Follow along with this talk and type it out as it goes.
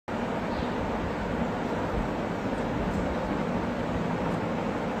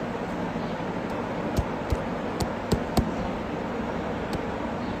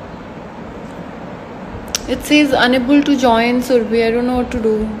It says unable to join Surbhi. I don't know what to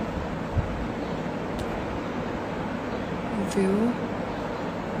do. View.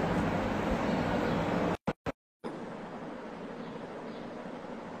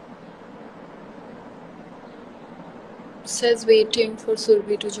 Says waiting for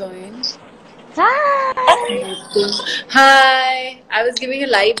Surbhi to join. Hi. Hi. I was giving a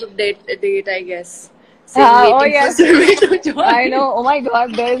live date, I guess. Saying Oh waiting for yes, Surbhi to I join. know. Oh my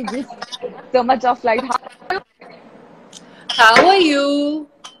God, there's just so much of light. How are you?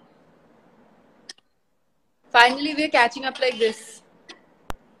 Finally, we're catching up like this.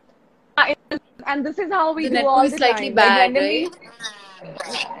 And this is how we The do network all is the slightly time. Like bad, right?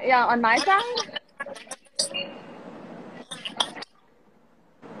 randomly, yeah, on my side.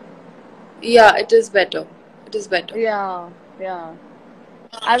 Yeah, it is better. It is better. Yeah, yeah.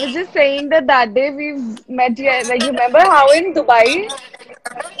 I was just saying that that day we've met here. Like, remember how in Dubai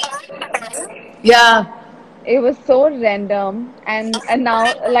Yeah. it was so random, and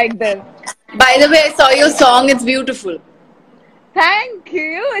now like this. By the way, I saw your song. It's beautiful. Thank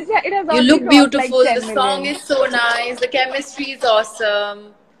you. It has You already look crossed like beautiful. The 10 song million. is so nice. The chemistry is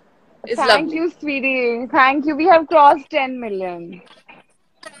awesome. It's Thank lovely. you, sweetie. Thank you. We have crossed 10 million.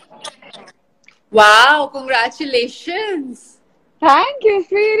 Wow, congratulations. Thank you,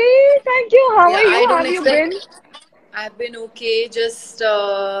 sweetie. Thank you. How Yeah, are I you? How don't have you been? expect. I've been okay, just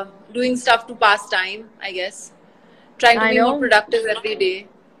doing stuff to pass time, I guess. Trying to I be more know, productive every day.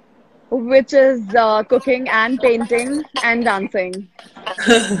 which is cooking and painting and dancing.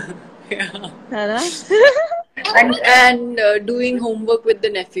 Yeah. है ना? And doing homework with the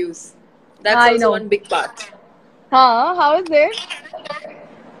nephews. That's I also know. one big part. Huh? How is it?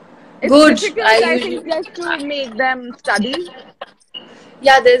 It's Good. I difficult, I think, usually. just to make them study.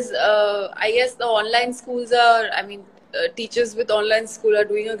 Yeah, there's. I guess the online schools are. I mean, teachers with online school are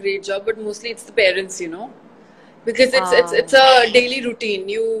doing a great job, but mostly it's the parents, because it's Ah. a daily routine.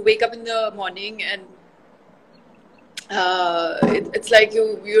 You wake up in the morning and it's like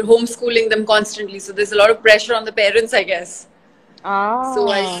you're homeschooling them constantly. So there's a lot of pressure on the parents, I guess. So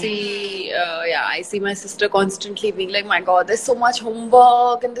I Ah. see, yeah, I see my sister constantly being like, "My God, there's so much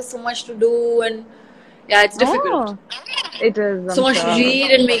homework and there's so much to do," and yeah, it's difficult. Oh, it is, So I'm much to sure.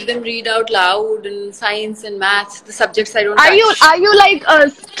 read and make them read out loud, and science and math, the subjects I don't Are you touch. are you like a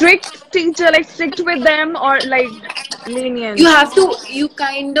strict teacher, like strict with them, or like You lenient? have to, you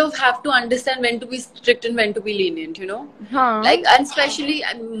kind of have to understand when to be strict and when to be lenient. Like, Huh? and especially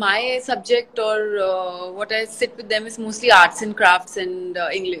my subject or what I sit with them is mostly arts and crafts and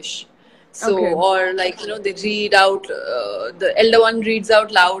English. So, Okay. or like, they read out, the elder one reads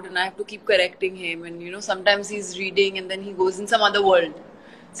out loud and I have to keep correcting him. And, sometimes he's reading and then he goes in some other world.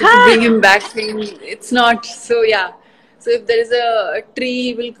 So to bring him back, it's not, so yeah. So if there is a tree,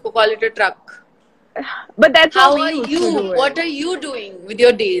 we'll call it a truck. But that's how How we are used to you? do it. What are you doing with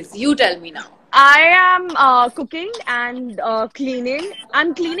your days? You tell me now. I am cooking and cleaning.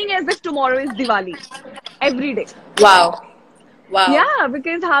 I'm cleaning as if tomorrow is Diwali every day. Wow. Wow. Yeah,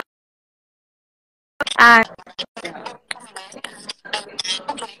 because how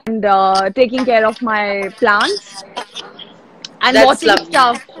and taking care of my plants and That's watching lovely.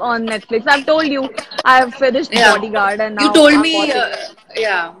 stuff on Netflix. I've told you I've finished Yeah. Bodyguard and You now told I'm me, watching.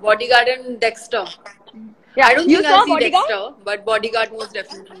 yeah, Bodyguard and Dexter. Yeah, I don't you think I'll saw see Bodyguard? Dexter, but Bodyguard most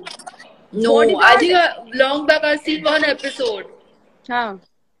definitely. No, I Bodyguard? think long back I've seen one episode. Huh.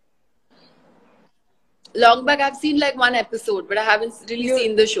 Long back I've seen like one episode, but I haven't really You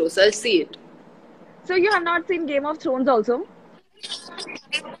seen the show, so I'll see it. so you have not seen Game of Thrones also?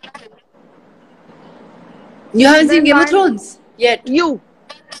 You haven't seen Then Game of why Thrones yet? you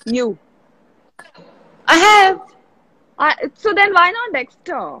you? I have. So then why not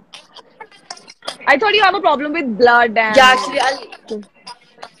Dexter? I thought you have a problem with blood Yeah, and actually,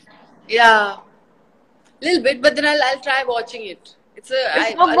 yeah. Little bit, but then I'll try watching it.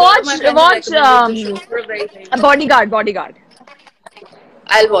 A lot of my friends have watch recommended the show for a very long a time. Bodyguard.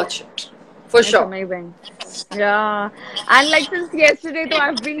 I'll watch it for It's sure. amazing. Yeah. And like since yesterday, though,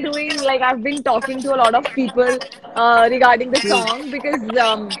 I've been talking to a lot of people regarding the song because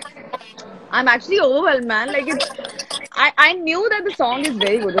I'm actually overwhelmed, man. Like I knew that the song is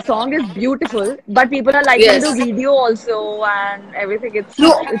very good. The song is beautiful, but people are liking the Yes. video also and everything.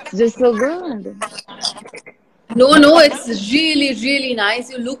 No, It's just so good. no, it's really, really nice.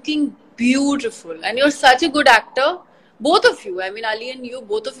 You're looking beautiful, and you're such a good actor. Both of you. I mean, Ali and you,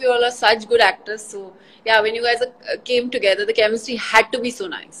 both of you all are such good actors. So yeah, when you guys came together, the chemistry had to be so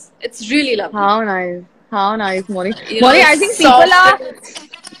nice. It's really lovely. How nice. How nice, Moni. The Moni, I think people soft are and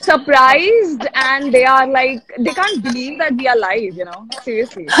surprised and they are like, they can't believe that we are live,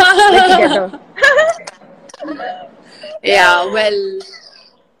 seriously, like together. Yeah, well,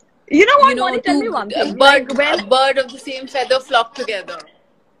 You know you what, know, Moni? Tell me two one thing. Like bird a when, bird of the same feather flock together.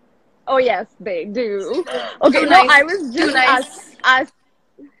 oh yes, they do. So Okay, no, I was two just nice ask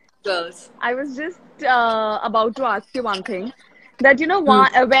girls. I was just about to ask you one thing. That you know Hmm.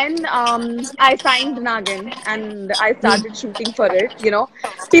 when I signed Nagin and I Hmm. started shooting for it,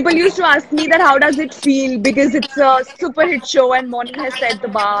 people used to ask me that how does it feel because it's a super hit show and Moni has set the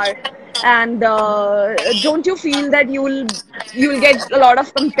bar, and don't you feel that you'll get a lot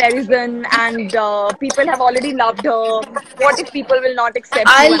of comparison and people have already loved her? What if people will not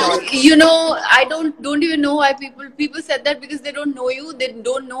accept you and all? I don't even know why people said that because they don't know you. They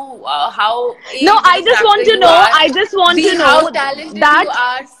don't know how No, good I of an just actor want to you know. are. I just want to B, how know talented you that.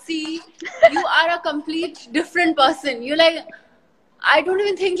 are. C, you are a complete different person. You're like, I don't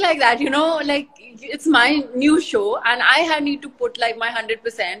even think like that, like it's my new show and need to put like my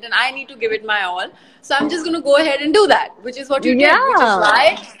 100% and I need to give it my all. So I'm just going to go ahead and do that, which is what you did, which is Yeah.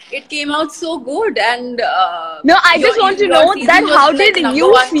 why it came out so good. And No, I just want to your know that season was how like did the number you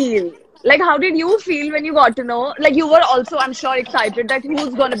one. feel? Like, how did you feel when you got to know? Like, you were also, I'm sure, excited that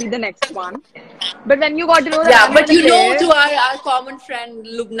who's going to be the next one. But when you got to know that Yeah, I'm going but to play, through our common friend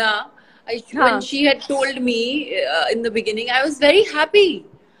Lubna, when huh? she had told me in the beginning, I was very happy.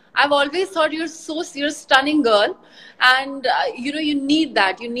 I've always thought you're a stunning girl, and you need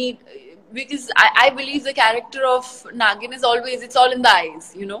that. You need because I believe the character of Nagin is always it's all in the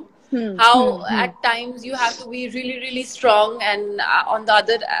eyes. Hmm, How hmm, hmm. at times you have to be really really strong, and on the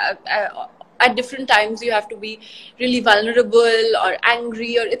other at different times you have to be really vulnerable or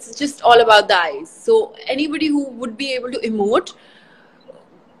angry, or it's just all about the eyes. So anybody who would be able to emote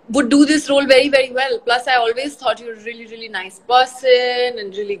would do this role very very well. Plus I always thought you're a really really nice person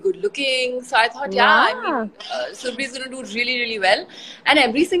and really good looking, so I thought, yeah, I mean, Wow. Surbhi is going to do really really well. And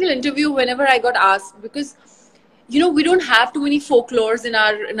every single interview whenever I got asked, because we don't have too many folklores in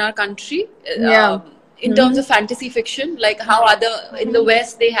our country, Yeah. in terms Hmm. of fantasy fiction, like how other in the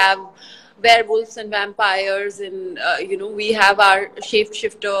West they have werewolves and vampires, and we have our shape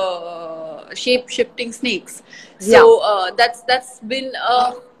shifting snakes. Yeah. So that's been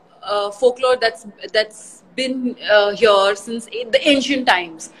a folklore that's been here since the ancient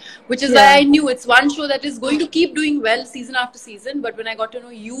times, which is why Yeah. I knew it's one show that is going to keep doing well season after season. But when I got to know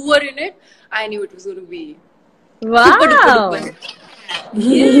you were in it, I knew it was going to be super duper duper Wow.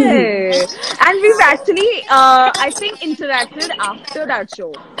 Yay. And we've actually, I think, interacted after that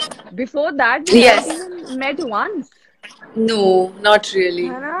show. Before that, we haven't Yes. even met once. No, not really.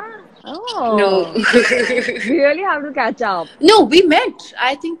 Hannah? No. Oh, we really have to catch up. No, we met.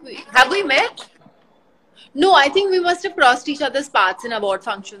 I think we met? No, I think we must have crossed each other's paths in award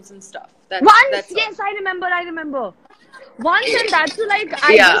functions and stuff. Once, That's all. yes, I remember, I remember. Once, and that's like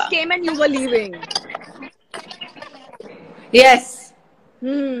I just Yeah. came and you were leaving. Yes.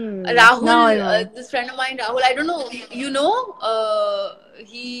 Now I Rahul, remember. this friend of mine, Rahul, I don't know,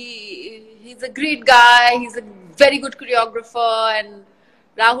 he's a great guy. He's a very good choreographer, and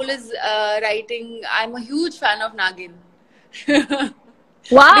Rahul is writing. I'm a huge fan of Nagin.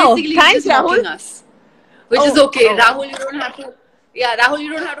 Wow, Basically, he's thanks, just Rahul. mocking us, which is Oh, okay. oh. Rahul, you don't have to. Yeah, Rahul,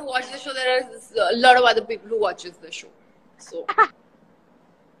 you don't have to watch the show. There are a lot of other people who watches the show. So,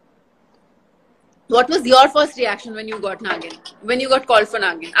 what was your first reaction when you got Nagin? When you got called for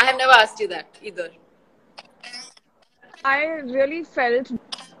Nagin? I have never asked you that either. I really felt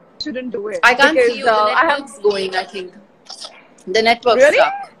shouldn't do it I can't see because you. The I have network's going, I think. The network's really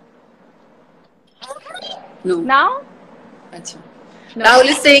stuck. No. now. Achha. No. Rahul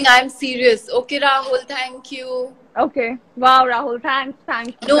is saying, I'm serious. Okay, Rahul, thank you. Okay. Wow, Rahul. Thanks.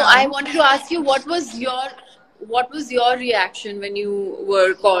 Thanks for No, I coming. wanted to ask you what was your reaction when you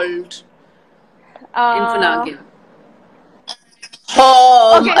were called in for Uh, Nagin?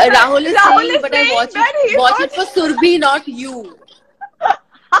 Oh, okay. So Rahul is Rahul saying, is but I saying that he's watch it for watching. Surbhi, not you.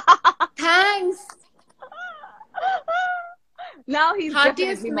 Thanks. Now he's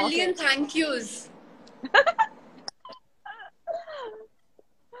Heartiest definitely million mocking. thank yous.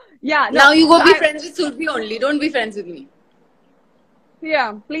 Yeah. No. Now you So go be I. friends with Surbhi only. Don't be friends with me.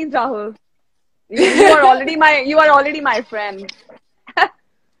 Yeah. Please, Rahul. You are already my friend.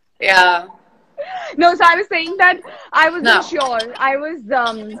 Yeah. No. So I was saying that I wasn't Now. sure.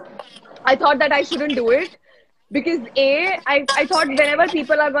 I thought that I shouldn't do it because I thought whenever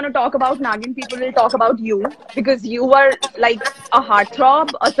people are going to talk about Nagin, people will talk about you because you were like a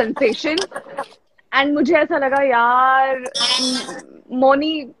heartthrob, a sensation. And मुझे ऐसा लगा यार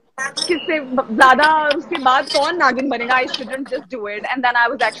मोनी किससे ज्यादा और उसके बाद कौन नागिन बनेगा I shouldn't just do it and then I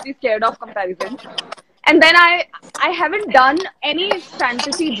was actually scared of comparison and then I haven't done any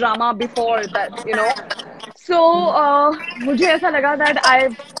fantasy drama before that So मुझे ऐसा लगा that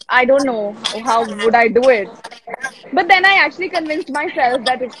I don't know how would I do it. But then I actually convinced myself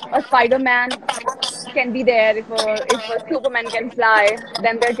that if a Spider-Man can be there, if a Superman can fly,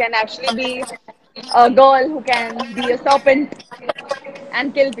 then there can actually be a girl who can be a serpent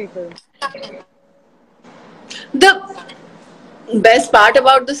and kill people. The best part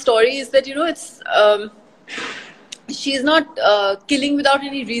about the story is that it's she's not killing without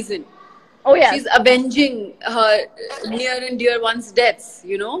any reason. Oh yes. She's avenging her near and dear one's deaths,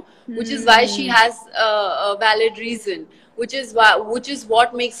 which is why she Hmm. has a valid reason, which is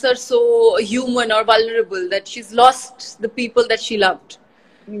what makes her so human or vulnerable, that she's lost the people that she loved.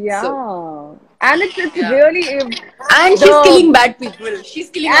 So Yeah. And it's yeah, really and she's the killing bad people. She's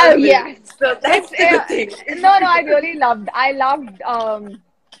killing all oh the yes. villains. So It's that's the good thing. no, I really loved. I loved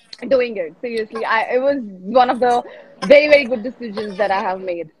doing it. Seriously, it was one of the very, very good decisions that I have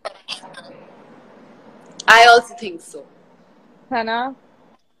made. I also think so. Hannah?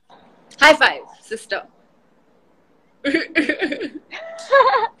 High five, sister.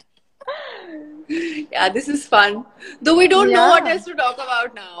 Yeah, this is fun. Though we don't know what Yeah. else to talk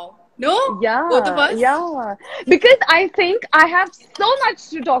about now. No? Both of Yeah, us? yeah. Because I think I have so much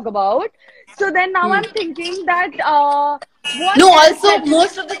to talk about. So then now Hmm. I'm thinking that what No, else? also Let's.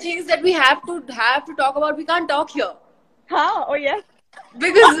 most of the things that we have to talk about, we can't talk here. Huh? Oh yes.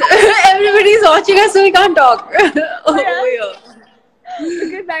 Because everybody's watching us, so we can't talk Oh over yes. here.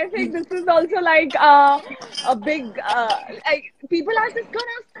 Because I think this is also like a big like people are just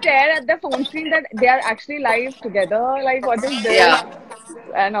gonna stare at their phone screen that they are actually live together. Like what is this Yeah.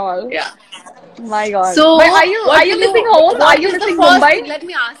 and all? Yeah. My God. But So, are you missing home? Are what you is the missing first Mumbai? thing? Let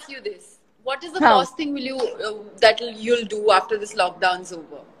me ask you this. What is the Huh. first thing you'll do after this lockdown's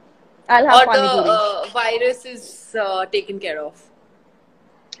over? I'll have Or the pani puri. virus is taken care of?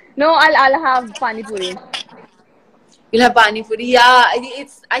 No, I'll have pani puri. You'll have pani puri. Yeah,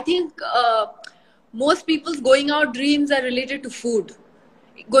 I think most people's going out dreams are related to food.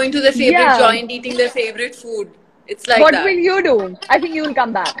 Going to their favorite Yeah. joint, eating their favorite food. It's like What will that. you do? I think you will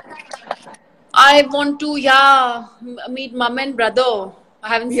come back. I want to, yeah, meet mom and brother. I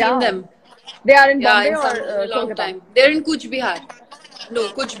haven't seen Yeah. them. They are in Yeah, Bombay in or a long Kolkata? time. They're in Kuch Bihar. No,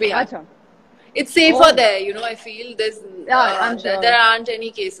 Kuch Bihar. Acha. It's safer Oh, there, I feel yeah, I'm there sure. aren't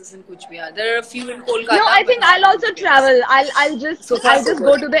any cases in Kuch Bihar. There are a few in No, I Kolkata, but think not I'll many also cases. travel. So far, I'll so just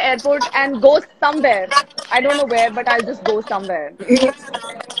go good. to the airport and go somewhere. I don't know where, but I'll just go somewhere.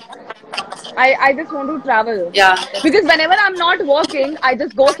 I just want to travel Yeah, because whenever I'm not working, I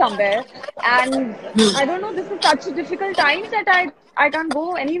just go somewhere. And I don't know, this is such a difficult time that I can't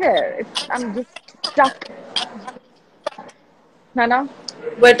go anywhere. I'm just stuck. Nana?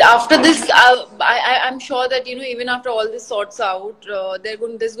 but after this, I'm sure that even after all this sorts out,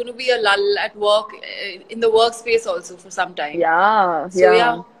 there's going to be a lull at work, in the workspace also for some time. Yeah, So yeah.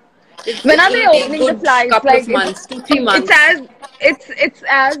 yeah, When it are they will take opening the good flights? couple of Like months, 2 3 it's months. as it's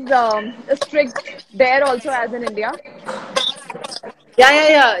as strict there also as in India. Yeah, yeah,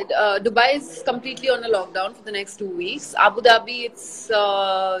 yeah. Dubai is completely on a lockdown for the next 2 weeks. Abu Dhabi, it's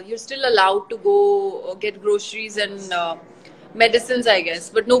you're still allowed to go get groceries and medicines, I guess,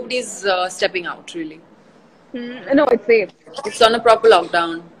 but nobody's stepping out really. No, it's safe. It's on a proper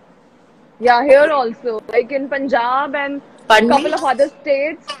lockdown. Yeah, here also, like in Punjab and Pardon me? couple of other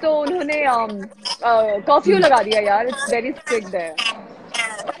states, तो उन्होंने curfew लगा दिया यार. It's very strict there.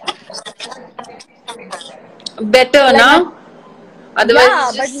 Better, Like na? Otherwise, yeah,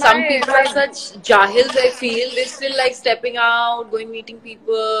 it's but just some people are my such jahils, I feel. They still like stepping out, going meeting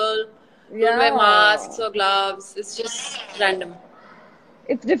people, don't wear masks yeah. or gloves. It's just random.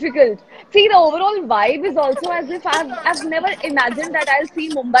 It's difficult. See, the overall vibe is also as if I've never imagined that I'll see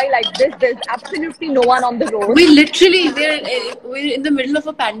Mumbai like this. There's absolutely no one on the roads. We literally, we're in the middle of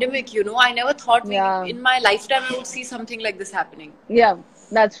a pandemic. I never thought Yeah, in my lifetime I would see something like this happening. yeah,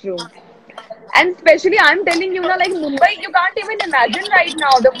 that's true. And especially, I'm telling you now, like Mumbai, you can't even imagine right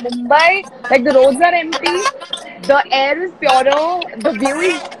now. The Mumbai, like the roads are empty, the air is purer, the view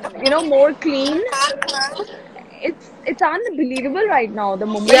is, more clean. It's unbelievable right now. The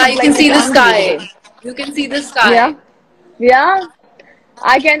Yeah, Mumbai is you can like see it's the sky. unbelievable. You can see the Yeah, sky. yeah.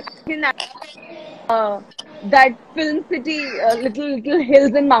 I can that film city, little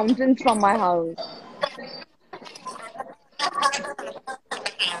hills and mountains from my house.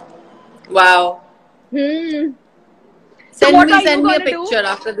 Wow. Hmm. So Send what me are you send me a gonna do? picture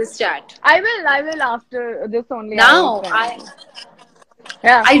after this chat. I will after this only. I will Now, send.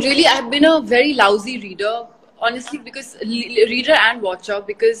 Yeah. I've been a very lousy reader, honestly, because reader and watcher,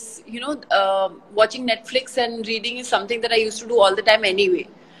 because watching Netflix and reading is something that I used to do all the time anyway.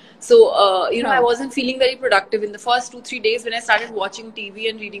 So, I Huh. wasn't feeling very productive in the first 2, 3 days when I started watching TV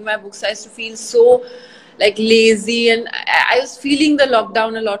and reading my books. I used to feel so like lazy, and I was feeling the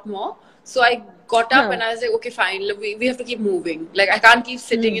lockdown a lot more. So I got up and Huh. I was like, okay, fine, look, we have to keep moving. Like, I can't keep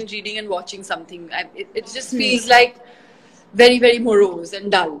sitting Hmm. and reading and watching something. It just Hmm. feels like very, very morose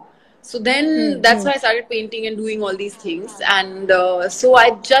and dull. So then Hmm. that's Hmm. why I started painting and doing all these things. And so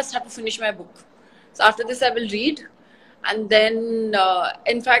I just have to finish my book. So after this, I will read. And then,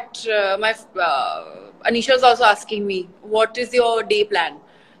 in fact, my Anisha was also asking me, what is your day plan?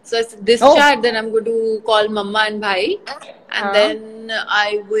 So I said, this Oh. chat, then I'm going to call Mama and Bhai. And Huh. then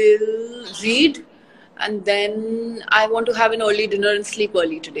I will read. And then I want to have an early dinner and sleep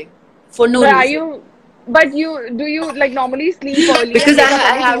early today for no But are reason. you? But you do you like normally sleep early and Because wake up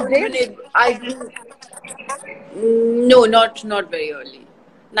I only haven't Tuesdays? been able. I do. No, not very early.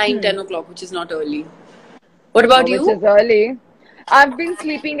 9, 10 o'clock, which is not early. What about Oh, which you? is early. I've been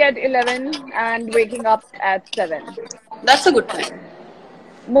sleeping at 11 and waking up at 7. That's a good time.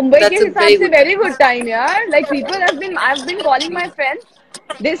 Mumbai के That's a हिसाब very से good very time. good time यार. Like people I've been calling my friends.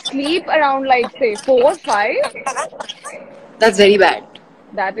 They sleep around like say 4, 5. That's very bad.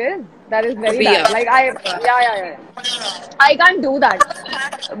 That is To very be bad. up. Like yeah. I can't do that.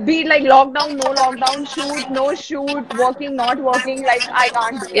 Be it like lockdown, no lockdown, shoot, no shoot, working, not working. Like I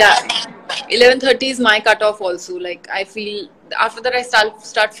can't do that. Yeah. 11:30 is my cutoff also. Like, I feel after that I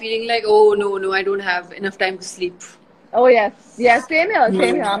start feeling like, oh no, I don't have enough time to sleep. Oh yes, yes. Same here,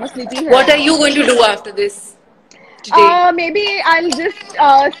 same here. I'm a What sleepyhead. are you going to do after this today? Maybe I'll just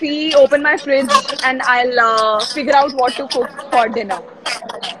open my fridge, and I'll figure out what to cook for dinner.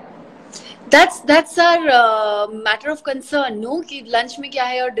 That's our matter of concern. No, कि lunch में क्या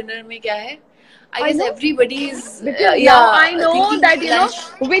है और dinner में क्या है. I I guess know everybody is because now I yeah know thinking that lunch.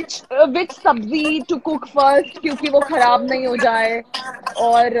 which sabzi to cook first, क्योंकि वो खराब नहीं हो जाए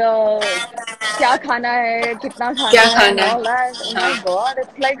और क्या खाना है, कितना क्या खाना है, and खाना है. all that. Oh my हाँ. God,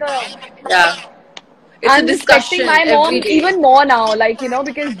 it's like a Yeah, it's a I'm respecting discussion my every mom day. even more now, like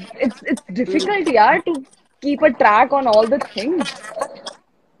because it's difficult, yeah, to keep a track on all the things.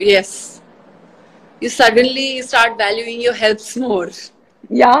 Yes, you suddenly start valuing your health more.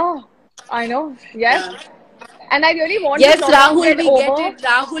 Yeah, I know. Yes. Yeah. And I really want this Yes, lockdown to Rahul, get we get over. it.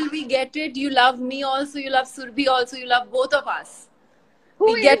 Rahul, we get it. You love me also. You love Surbhi also. You love both of us.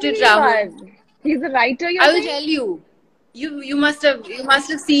 Who We is get it, he, Rahul. but he's a writer, you're I will saying? tell you. You must have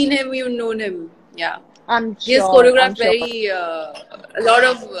seen him. You known him. Yeah, I'm he has sure. I'm choreographed sure. very a lot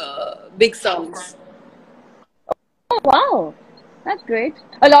of big songs. Oh, wow. That's great.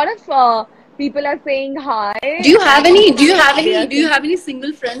 A lot of people are saying hi, Do you have and any? Do you have they any? are Do you saying, have any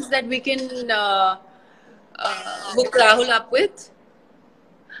single friends that we can hook Rahul up with?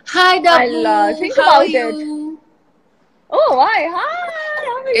 Hi, I'll Dabu. think How are about it. you? Oh, hi. Hi.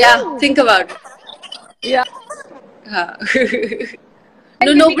 How are Yeah, you? think about it. Yeah. Huh.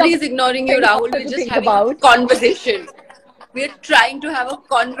 No, And give me a couple nobody is ignoring you, things Rahul. also We're to just think having a about. conversation. We're trying to have a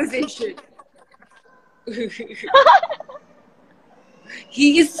conversation.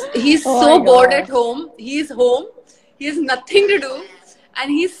 He's Oh my so bored at God. home. He's home. He has nothing to do,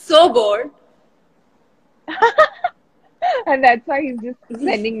 and he's so bored. And that's why he's just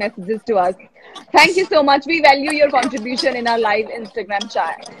sending messages to us. Thank you so much. We value your contribution in our live Instagram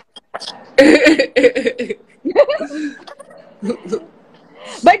chat.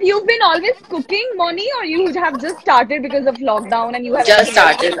 But you've been always cooking, Moni, or you have just started because of lockdown and you have Just anything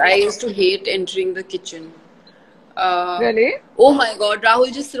else to started. I do? used to hate entering the kitchen. Uh, Really? oh my God,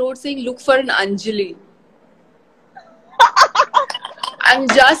 Rahul just wrote saying, "Look for an Anjali." I'm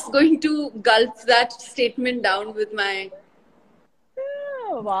just going to gulp that statement down with my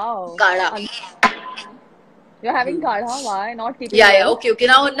Oh, wow. kara. You're having kadha? Why? Not keeping Yeah, yeah. well? Okay, okay.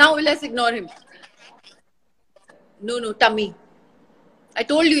 Now let's ignore him. No, no, tummy. I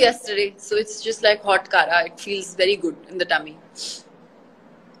told you yesterday, so it's just like hot kara. It feels very good in the tummy.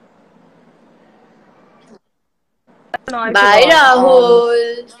 No, I Bye, forgot.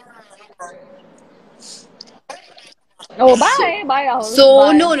 Rahul. Oh, So, bye. Bye, Rahul. so,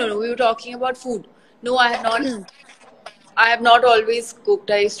 Bye. no. We were talking about food. No, I have not. Hmm. I have not always cooked.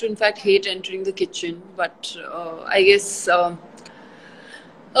 I used to, in fact, hate entering the kitchen. But I guess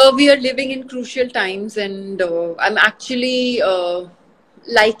we are living in crucial times, and I'm actually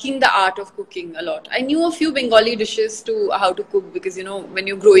liking the art of cooking a lot. I knew a few Bengali dishes to how to cook because when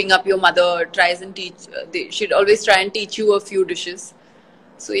you're growing up, your mother tries and teach. She'd always try and teach you a few dishes.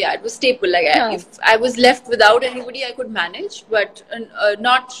 So yeah, it was staple. Like Huh. if I was left without anybody, I could manage, but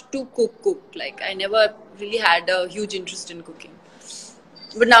not to cook. Like I never really had a huge interest in cooking.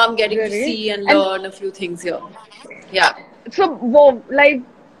 But now I'm getting to Really? see and And learn a few things here. Yeah. so, whoa, like,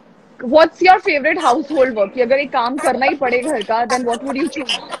 what's your favorite household work? कि अगर एक काम करना ही पड़े घर का, then what would you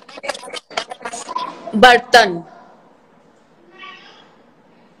choose? Bartan.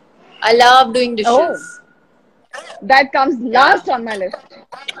 I love doing Oh, dishes. that comes Yeah. last on my list.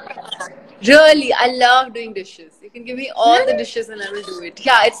 Really, I love doing dishes. You can give me all the Really? dishes and I will do it.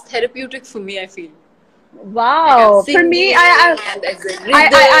 Yeah, it's therapeutic for me, I feel. Like I'm Wow. For me, singing and there's a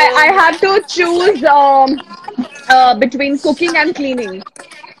I rhythm. have to choose between cooking and cleaning.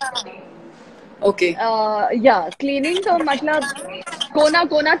 Okay. Yeah, cleaning तो मतलब कोना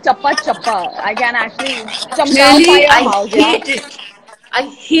कोना चप्पा चप्पा. I can actually चमकाता Really, your I house, yeah. hate it. I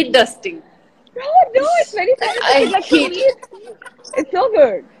hate dusting. No, no, it's very therapeutic. I Like for me, hate it. it's so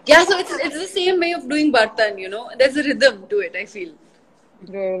good. Yeah, so it's the same way of doing bartan, you know. There's a rhythm to it, I feel.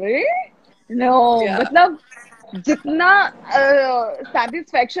 Really? No, Yeah. मतलब जितना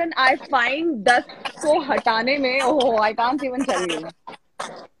satisfaction I find dust को हटाने में, oh, I can't even tell you.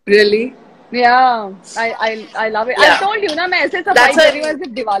 Really? Yeah, I love it. I've Yeah. told you ना मैं ऐसे That's सफाई why कर रही हूँ as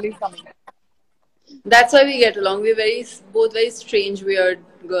if Diwali is coming. we get along. We're both very strange, weird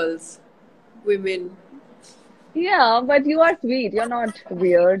girls, women. Yeah, but you are sweet. You're not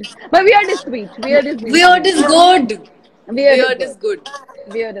weird. But weird is sweet. Weird is being Weird sweet. is good. Weird is Weird is good.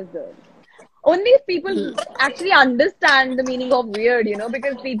 good. Weird is good. Only if people actually understand the meaning of weird,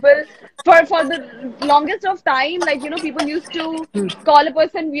 because people for the longest of time, like, people used to call a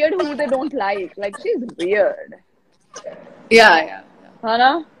person weird who they don't like she's weird. Yeah, yeah.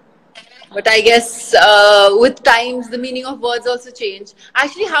 Hana? But I guess with times the meaning of words also change.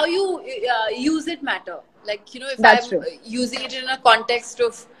 Actually, how you use it matter. Like, you know, if That's I'm true. using it in a context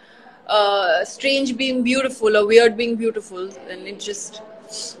of strange being beautiful or weird being beautiful, then it just.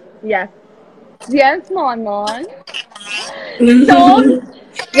 Yes. Yes, Mon. So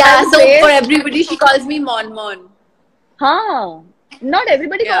Yeah, I'll so for say, everybody, she calls me Mon Mon. huh? Not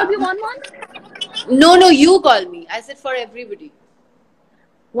everybody calls Yeah. you Mon. No, no, you call me. I said for everybody.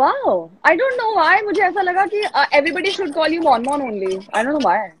 Wow. I don't know why. मुझे ऐसा लगा कि everybody should call you Mon only. I don't know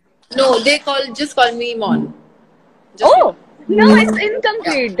why. No, they just call me Mon. Just Mon. Oh, no, it's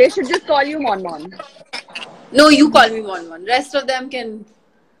incomplete. They should just call you Mon. No, you call me Mon Mon. Rest of them can,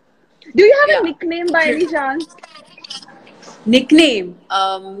 Do you have a yeah. nickname by any chance? Nickname?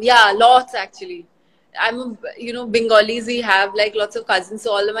 Yeah, lots actually. Bengalis. We have like lots of cousins.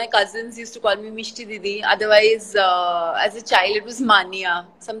 So all of my cousins used to call me Mishti Didi. Otherwise, as a child, it was Mania.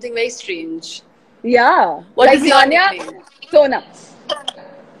 Something very strange. Yeah, What like is your Manya, nickname? Sona.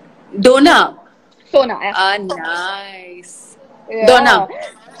 Dona. Sona, yeah. Ah, nice. Yeah. Donna.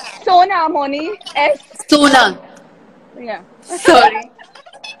 Sona, Moni, S. Sona. Yeah. Sorry.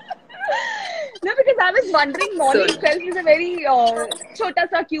 No, because I was wondering, Moni Sona. itself is a very छोटा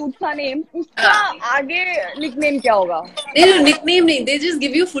सा cute सा name. उसका Ah. आगे nickname क्या होगा? They don't nickname name. They just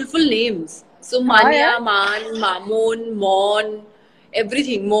give you full names. So हाँ Mania, यार. Man, Mamon, Mon,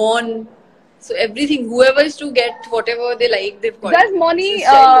 everything. Mon. So everything. Whoever is to get whatever they like, they've called Does me Moni since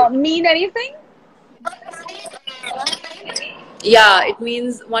childhood. mean anything? Yeah, it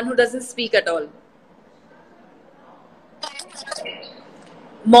means one who doesn't speak at all.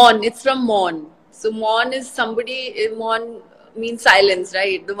 Mon. It's from Mon. So Mon is somebody. Mon means silence,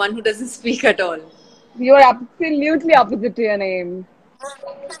 right? The one who doesn't speak at all. You're absolutely opposite to your name.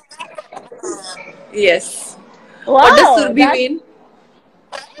 Yes. What does Wow, Surbhi that's mean?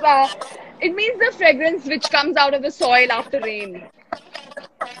 uh, it means the fragrance which comes out of the soil after rain.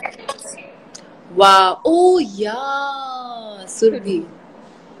 Wow. Oh yeah, Surbhi. Surbhi.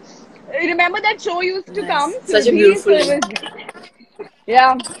 Remember that show used to come, Nice. Such a Surbhi? beautiful So it name. was,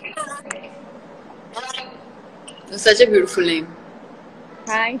 yeah. Such a beautiful name.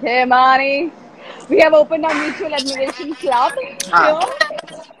 Thank you, Mani. We have opened our mutual admiration club Ah.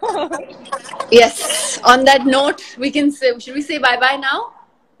 here. Yes. On that note, we can say. Should we say bye bye now?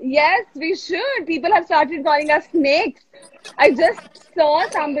 Yes, we should. People have started calling us snakes. I just saw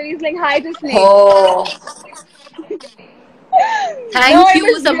somebody's like, hi to snakes. Oh. No, Thank it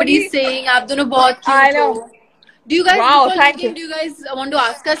you. was Somebody is really, saying आप दोनों बहुत I cute know. हो. Do you guys, Wow, before thank you. leaving, do you guys want to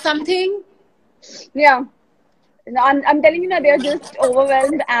ask us something? Yeah. No, I'm telling you now, they're just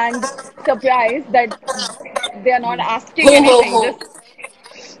overwhelmed and surprised that they're not asking Ho ho anything. ho.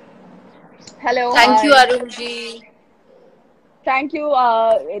 Just hello, Thank you, hi. Arunji. Thank you,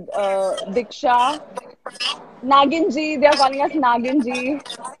 Diksha. Naagin ji, they're calling us Naagin ji.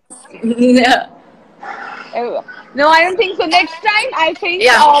 Yeah. No, I don't think so. Next time, I think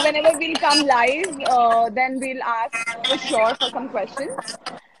Yeah. whenever we'll come live, then we'll ask for sure for some questions.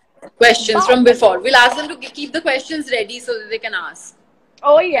 Questions But from before. We'll ask them to keep the questions ready so that they can ask.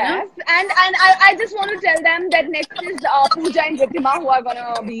 Oh You know? yes, and I just want to tell them that next is Pooja and Ritima who are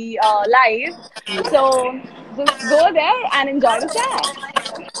gonna be live. So just go there and enjoy the set.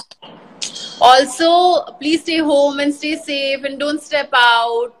 Also, please stay home and stay safe and don't step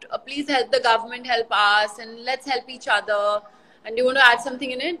out. Please help the government, help us, and let's help each other. And do you want to add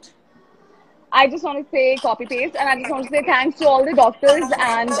something in it? I just want to say copy paste, and I just want to say thanks to all the doctors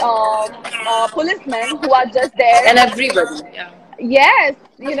and policemen who are just there. And everybody. Yeah. Yes,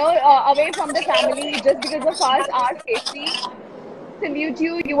 away from the family just because of us, our safety. Salute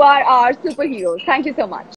you. You are our superheroes. Thank you so much.